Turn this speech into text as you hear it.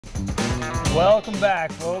Welcome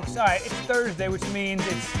back, folks. All right, it's Thursday, which means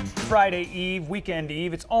it's Friday Eve, weekend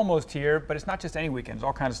Eve. It's almost here, but it's not just any weekend. There's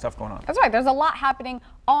all kinds of stuff going on. That's right. There's a lot happening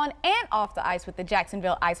on and off the ice with the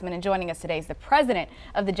Jacksonville Icemen. And joining us today is the president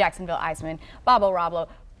of the Jacksonville Icemen, Bob O'Roblo.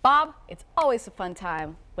 Bob, it's always a fun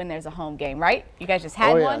time when there's a home game, right? You guys just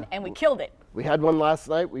had one, and we killed it. We had one last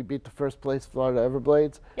night. We beat the first place Florida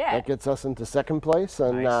Everblades. Yeah. That gets us into second place.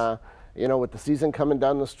 And, nice. You know, with the season coming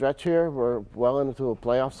down the stretch here, we're well into a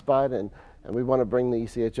playoff spot. And we want to bring the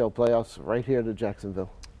ECHL playoffs right here to Jacksonville.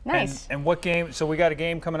 Nice. And what game? So we got a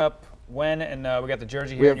game coming up when? And we got the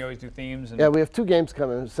jersey here, and you always do themes. And yeah, we have two games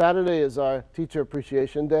coming. Saturday is our Teacher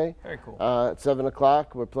Appreciation Day. Very cool. At 7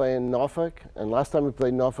 o'clock, we're playing Norfolk. And last time we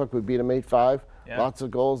played Norfolk, we beat them 8-5. Yeah. Lots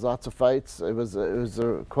of goals, lots of fights. It was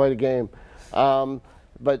quite a game.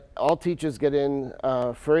 But all teachers get in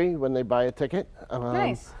free when they buy a ticket.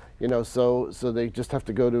 Nice. You know, so they just have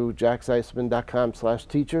to go to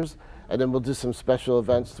jacksicemen.com/teachers, and then we'll do some special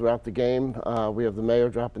events throughout the game. We have the mayor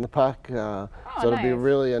dropping the puck, so it'll be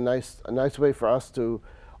really a nice way for us to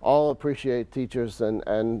all appreciate teachers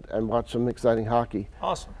and watch some exciting hockey.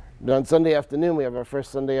 Awesome. Then on Sunday afternoon, we have our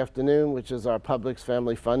first Sunday afternoon, which is our Publix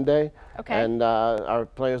Family Fun Day. Okay. And our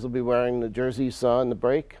players will be wearing the jersey you saw in the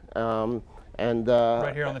break.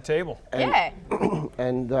 Right here on the table. Yeah.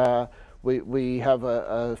 And we have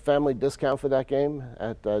a family discount for that game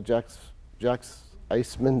at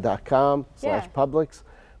jacksicemen.com/Publix.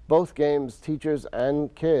 Both games, teachers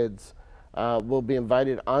and kids will be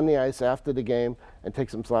invited on the ice after the game and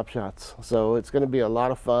take some slap shots. So it's going to be a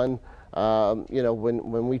lot of fun. You know,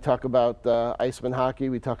 when we talk about Iceman hockey,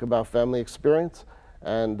 we talk about family experience,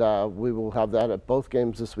 and we will have that at both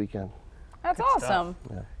games this weekend. That's awesome.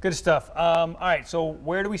 Yeah. Good stuff. All right, so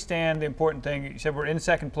where do we stand? The important thing, you said we're in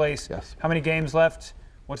second place. Yes. How many games left?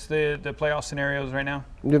 What's the playoff scenarios right now?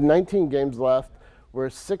 We have 19 games left. We're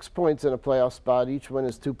 6 points in a playoff spot. Each win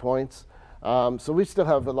is 2 points. So we still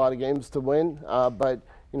have a lot of games to win, but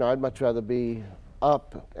you know, I'd much rather be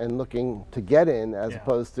up and looking to get in as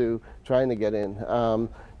opposed to trying to get in.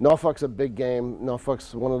 Norfolk's a big game.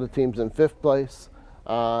 Norfolk's one of the teams in 5th place.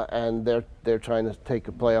 And they're trying to take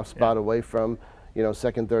a playoff spot away from, you know,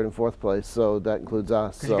 2nd, 3rd, and 4th place. So that includes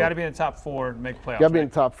us. Because you got to be in the top 4 to make the playoffs. Got to be in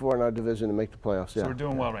the top 4 in our division to make the playoffs. Yeah. So we're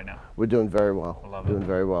doing well right now. We're doing very well. I love doing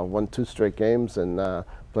very well. Won 2 straight games and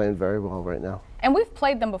playing very well right now. And we've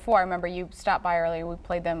played them before. I remember you stopped by earlier. We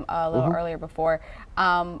played them a little earlier before.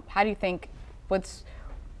 How do you think? What's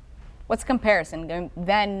the comparison?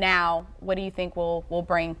 Then now, what do you think we'll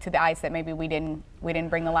bring to the ice that maybe we didn't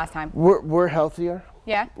bring the last time? We're healthier.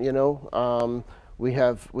 Yeah. You know, we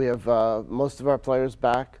have most of our players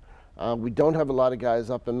back. We don't have a lot of guys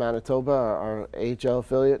up in Manitoba, our AHL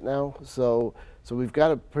affiliate now. So we've got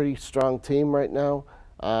a pretty strong team right now.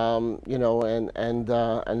 You know, and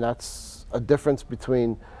that's a difference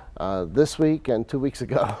between this week and 2 weeks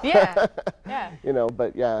ago. Yeah. Yeah. You know,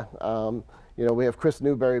 but yeah. You know, we have Chris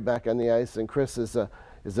Newberry back on the ice, and Chris is a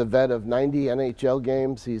vet of 90 NHL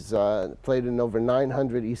games. He's played in over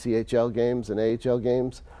 900 ECHL games and AHL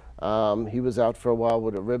games. He was out for a while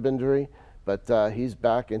with a rib injury, but he's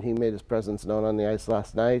back, and he made his presence known on the ice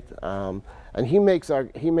last night. And he makes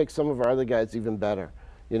some of our other guys even better.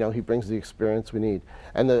 You know, he brings the experience we need.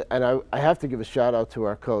 And I have to give a shout out to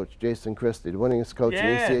our coach, Jason Christie, the winningest coach in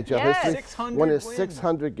ECHL history. 600 won his wins.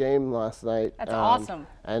 600th game last night. That's awesome.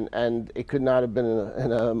 And it could not have been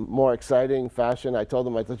in a more exciting fashion. I told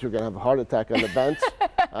him I thought you were going to have a heart attack on the bench.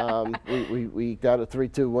 We got a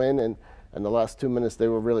 3-2 win, and the last 2 minutes they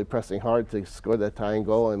were really pressing hard to score that tying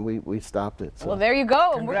goal, and we stopped it. So. Well, there you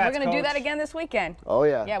go. Congrats, we're going to do that Coach. again this weekend. Oh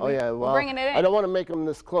yeah. Yeah, oh yeah. Well, we're bringing it in. I don't want to make them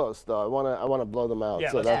this close, though. I want to blow them out.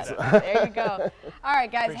 Yeah, so let's that's do that. There you go. All right,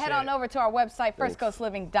 guys, Appreciate head on it. over to our website,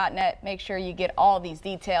 firstcoastliving.net. Make sure you get all these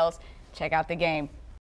details. Check out the game.